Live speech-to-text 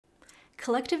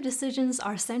Collective decisions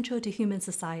are central to human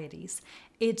societies.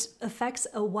 It affects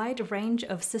a wide range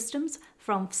of systems,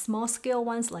 from small-scale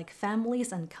ones like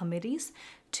families and committees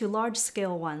to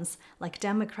large-scale ones like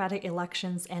democratic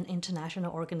elections and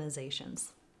international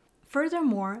organizations.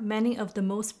 Furthermore, many of the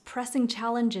most pressing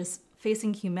challenges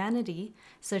facing humanity,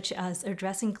 such as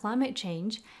addressing climate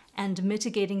change and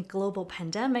mitigating global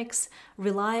pandemics,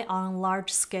 rely on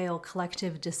large-scale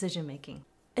collective decision-making.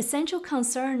 Essential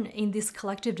concern in these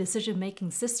collective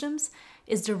decision-making systems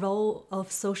is the role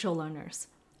of social learners.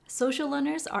 Social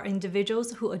learners are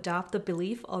individuals who adopt the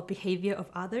belief or behavior of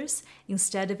others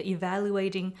instead of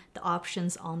evaluating the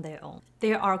options on their own.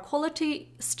 There are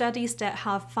quality studies that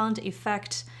have found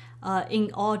effect in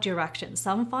all directions.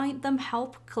 Some find them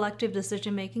help collective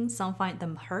decision-making, some find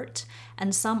them hurt,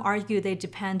 and some argue they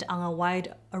depend on a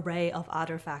wide array of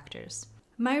other factors.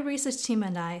 My research team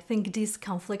and I think these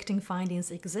conflicting findings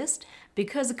exist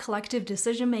because collective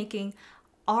decision-making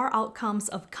are outcomes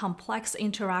of complex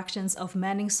interactions of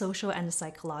many social and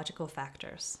psychological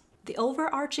factors. The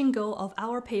overarching goal of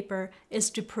our paper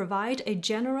is to provide a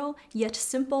general yet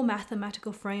simple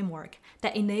mathematical framework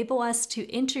that enable us to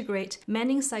integrate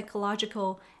many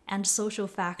psychological and social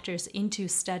factors into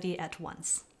study at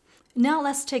once. Now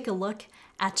let's take a look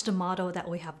at the model that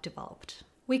we have developed.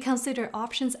 We consider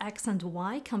options X and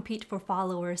Y compete for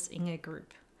followers in a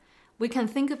group. We can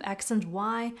think of X and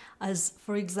Y as,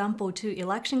 for example, two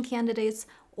election candidates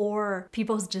or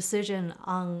people's decision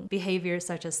on behaviors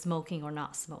such as smoking or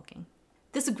not smoking.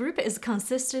 This group is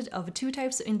consisted of two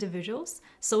types of individuals,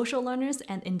 social learners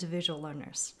and individual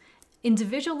learners.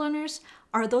 Individual learners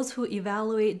are those who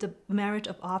evaluate the merit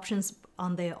of options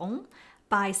on their own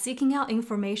by seeking out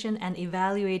information and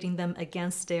evaluating them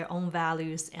against their own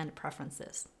values and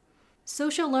preferences.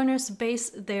 Social learners base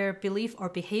their belief or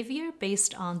behavior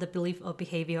based on the belief or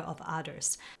behavior of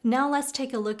others. Now let's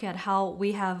take a look at how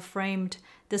we have framed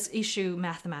this issue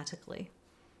mathematically.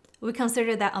 We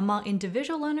consider that among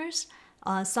individual learners,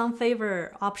 some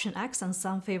favor option X and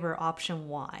some favor option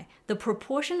Y. The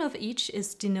proportion of each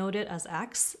is denoted as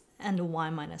X and Y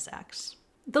minus X.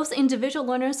 Those individual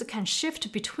learners can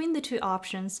shift between the two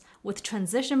options with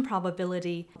transition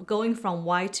probability going from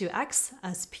Y to X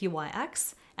as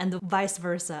PYX and vice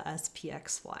versa as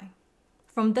PXY.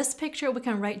 From this picture, we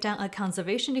can write down a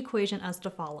conservation equation as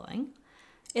the following.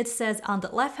 It says on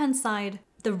the left-hand side,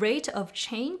 the rate of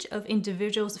change of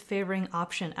individuals favoring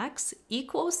option X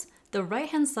equals the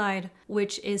right-hand side,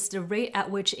 which is the rate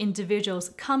at which individuals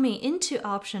coming into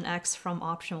option X from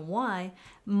option Y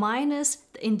minus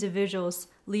the individuals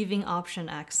leaving option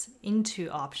X into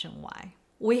option Y.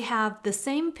 We have the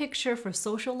same picture for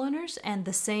social learners and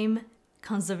the same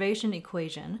conservation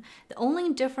equation. The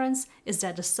only difference is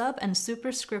that the sub and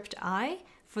superscript I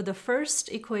for the first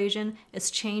equation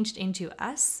is changed into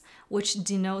S, which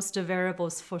denotes the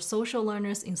variables for social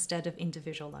learners instead of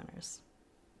individual learners.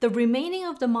 The remaining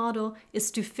of the model is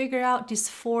to figure out these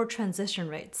four transition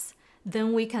rates.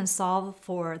 Then we can solve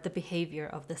for the behavior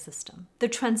of the system. The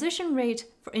transition rate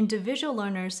for individual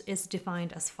learners is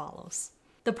defined as follows.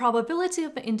 The probability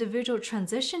of an individual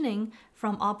transitioning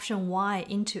from option Y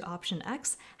into option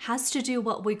X has to do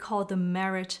what we call the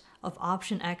merit of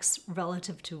option X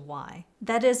relative to Y.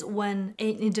 That is, when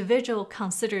an individual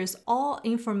considers all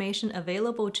information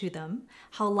available to them,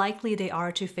 how likely they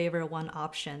are to favor one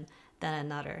option than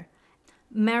another.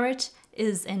 Merit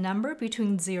is a number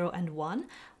between 0 and 1,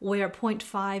 where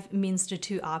 0.5 means the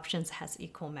two options has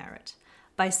equal merit.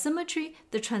 By symmetry,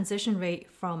 the transition rate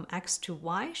from X to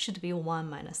Y should be 1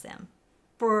 minus M.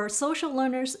 For social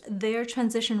learners, their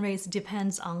transition rates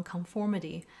depends on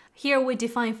conformity. Here we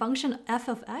define function f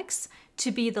of x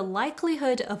to be the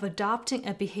likelihood of adopting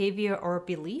a behavior or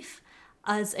belief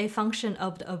as a function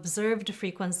of the observed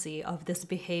frequency of this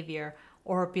behavior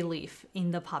or belief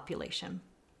in the population.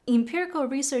 Empirical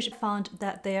research found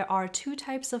that there are two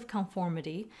types of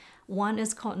conformity. One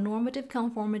is called normative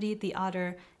conformity, the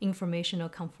other informational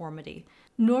conformity.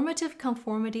 Normative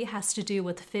conformity has to do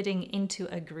with fitting into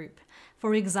a group.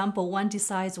 For example, one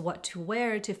decides what to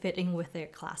wear to fit in with their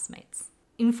classmates.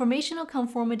 Informational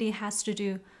conformity has to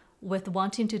do with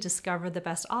wanting to discover the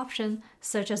best option,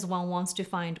 such as one wants to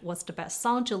find what's the best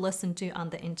song to listen to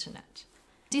on the internet.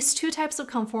 These two types of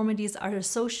conformities are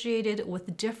associated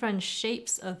with different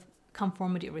shapes of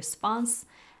conformity response,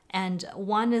 and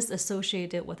one is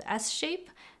associated with S-shape,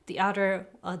 the other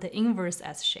the inverse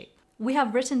S-shape. We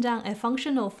have written down a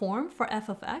functional form for f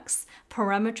of x,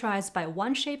 parameterized by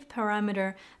one shape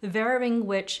parameter, varying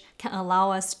which can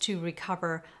allow us to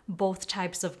recover both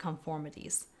types of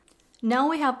conformities. Now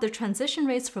we have the transition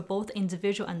rates for both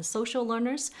individual and social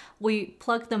learners. We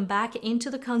plug them back into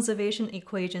the conservation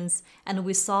equations and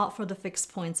we solve for the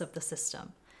fixed points of the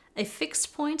system. A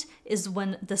fixed point is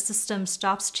when the system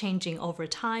stops changing over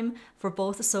time for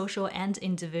both social and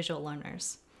individual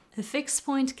learners. A fixed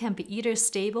point can be either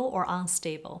stable or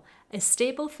unstable. A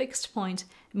stable fixed point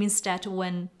means that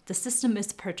when the system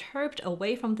is perturbed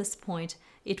away from this point,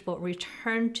 it will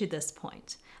return to this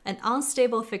point. An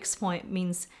unstable fixed point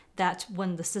means that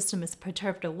when the system is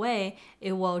perturbed away,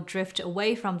 it will drift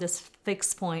away from this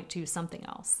fixed point to something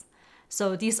else.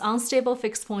 So these unstable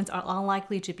fixed points are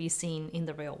unlikely to be seen in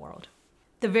the real world.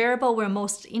 The variable we're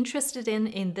most interested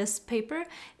in this paper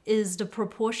is the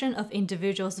proportion of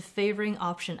individuals favoring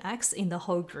option X in the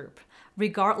whole group,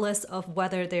 regardless of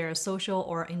whether they're a social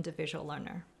or individual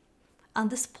learner. On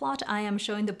this plot, I am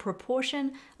showing the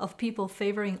proportion of people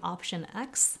favoring option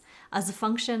X as a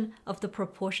function of the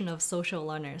proportion of social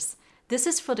learners. This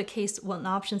is for the case when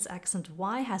options X and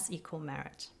Y has equal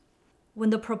merit. When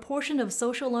the proportion of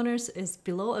social learners is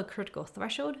below a critical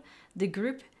threshold, the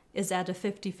group is at a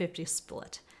 50-50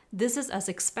 split. This is as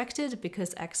expected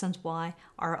because X and Y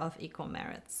are of equal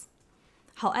merits.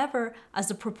 However, as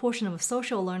the proportion of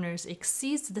social learners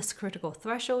exceeds this critical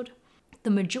threshold, the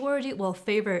majority will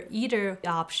favor either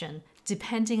option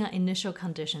depending on initial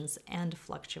conditions and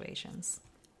fluctuations.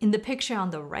 In the picture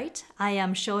on the right, I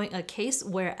am showing a case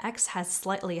where X has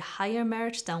slightly higher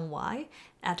merit than Y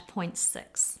at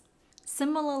 0.6.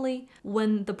 Similarly,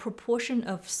 when the proportion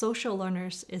of social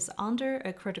learners is under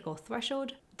a critical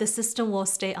threshold, the system will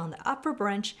stay on the upper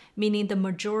branch, meaning the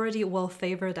majority will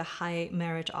favor the high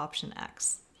merit option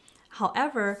X.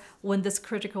 However, when this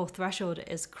critical threshold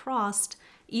is crossed,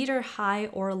 either high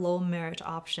or low merit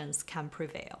options can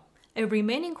prevail. A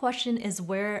remaining question is,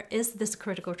 where is this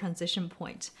critical transition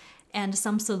point? And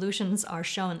some solutions are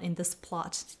shown in this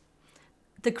plot.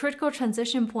 The critical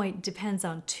transition point depends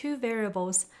on two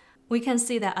variables. We can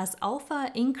see that as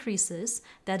alpha increases,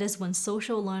 that is when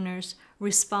social learners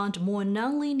respond more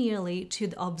nonlinearly to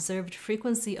the observed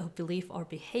frequency of belief or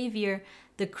behavior,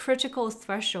 the critical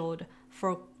threshold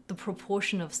for the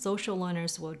proportion of social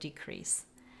learners will decrease.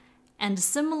 And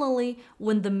similarly,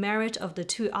 when the merit of the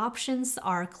two options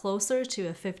are closer to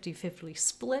a 50-50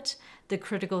 split, the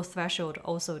critical threshold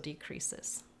also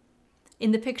decreases.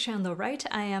 In the picture on the right,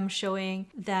 I am showing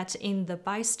that in the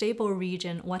bistable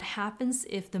region, what happens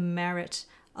if the merit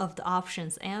of the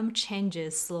options M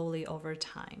changes slowly over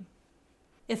time.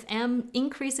 If M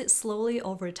increases slowly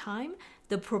over time,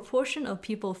 the proportion of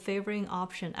people favoring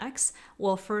option X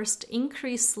will first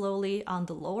increase slowly on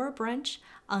the lower branch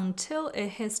until it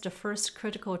hits the first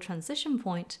critical transition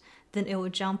point, then it will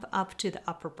jump up to the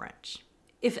upper branch.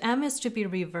 If M is to be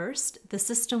reversed, the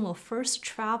system will first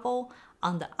travel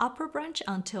on the upper branch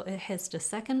until it hits the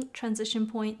second transition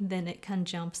point, then it can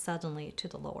jump suddenly to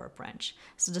the lower branch.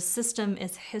 So the system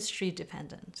is history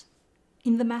dependent.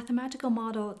 In the mathematical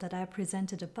model that I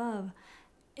presented above,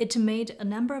 it made a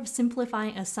number of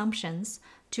simplifying assumptions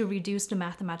to reduce the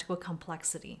mathematical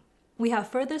complexity. We have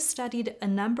further studied a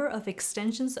number of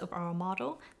extensions of our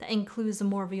model that includes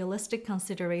more realistic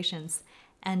considerations,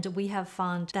 and we have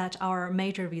found that our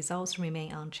major results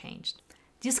remain unchanged.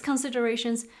 These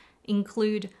considerations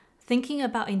include thinking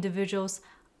about individuals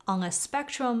on a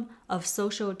spectrum of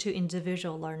social to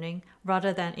individual learning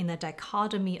rather than in a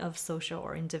dichotomy of social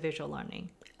or individual learning.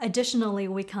 Additionally,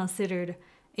 we considered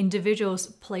individuals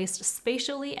placed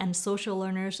spatially and social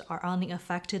learners are only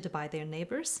affected by their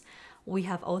neighbors. We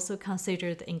have also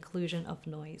considered the inclusion of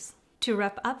noise. To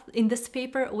wrap up, in this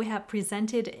paper, we have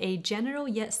presented a general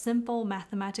yet simple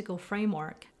mathematical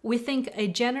framework. We think a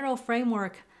general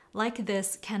framework like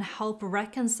this can help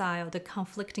reconcile the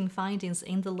conflicting findings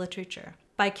in the literature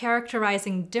by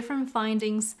characterizing different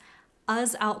findings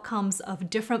as outcomes of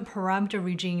different parameter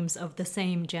regimes of the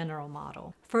same general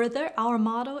model. Further, our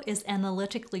model is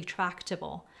analytically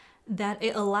tractable, that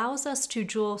it allows us to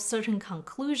draw certain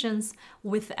conclusions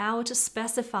without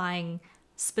specifying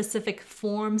specific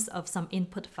forms of some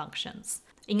input functions.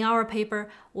 In our paper,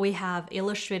 we have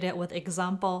illustrated with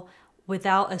example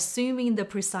without assuming the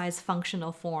precise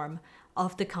functional form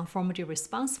of the conformity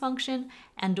response function,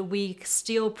 and we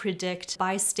still predict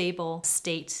bistable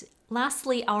state.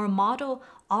 Lastly, our model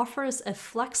offers a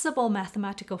flexible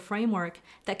mathematical framework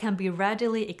that can be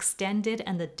readily extended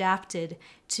and adapted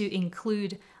to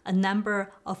include a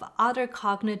number of other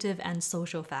cognitive and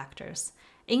social factors.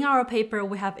 In our paper,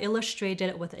 we have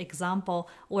illustrated with example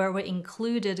where we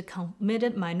included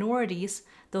committed minorities,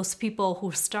 those people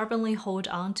who stubbornly hold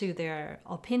on to their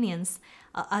opinions,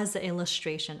 as an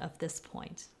illustration of this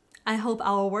point. I hope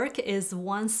our work is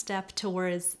one step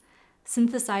towards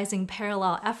synthesizing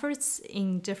parallel efforts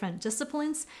in different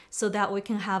disciplines so that we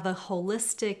can have a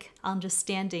holistic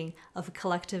understanding of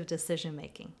collective decision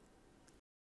making.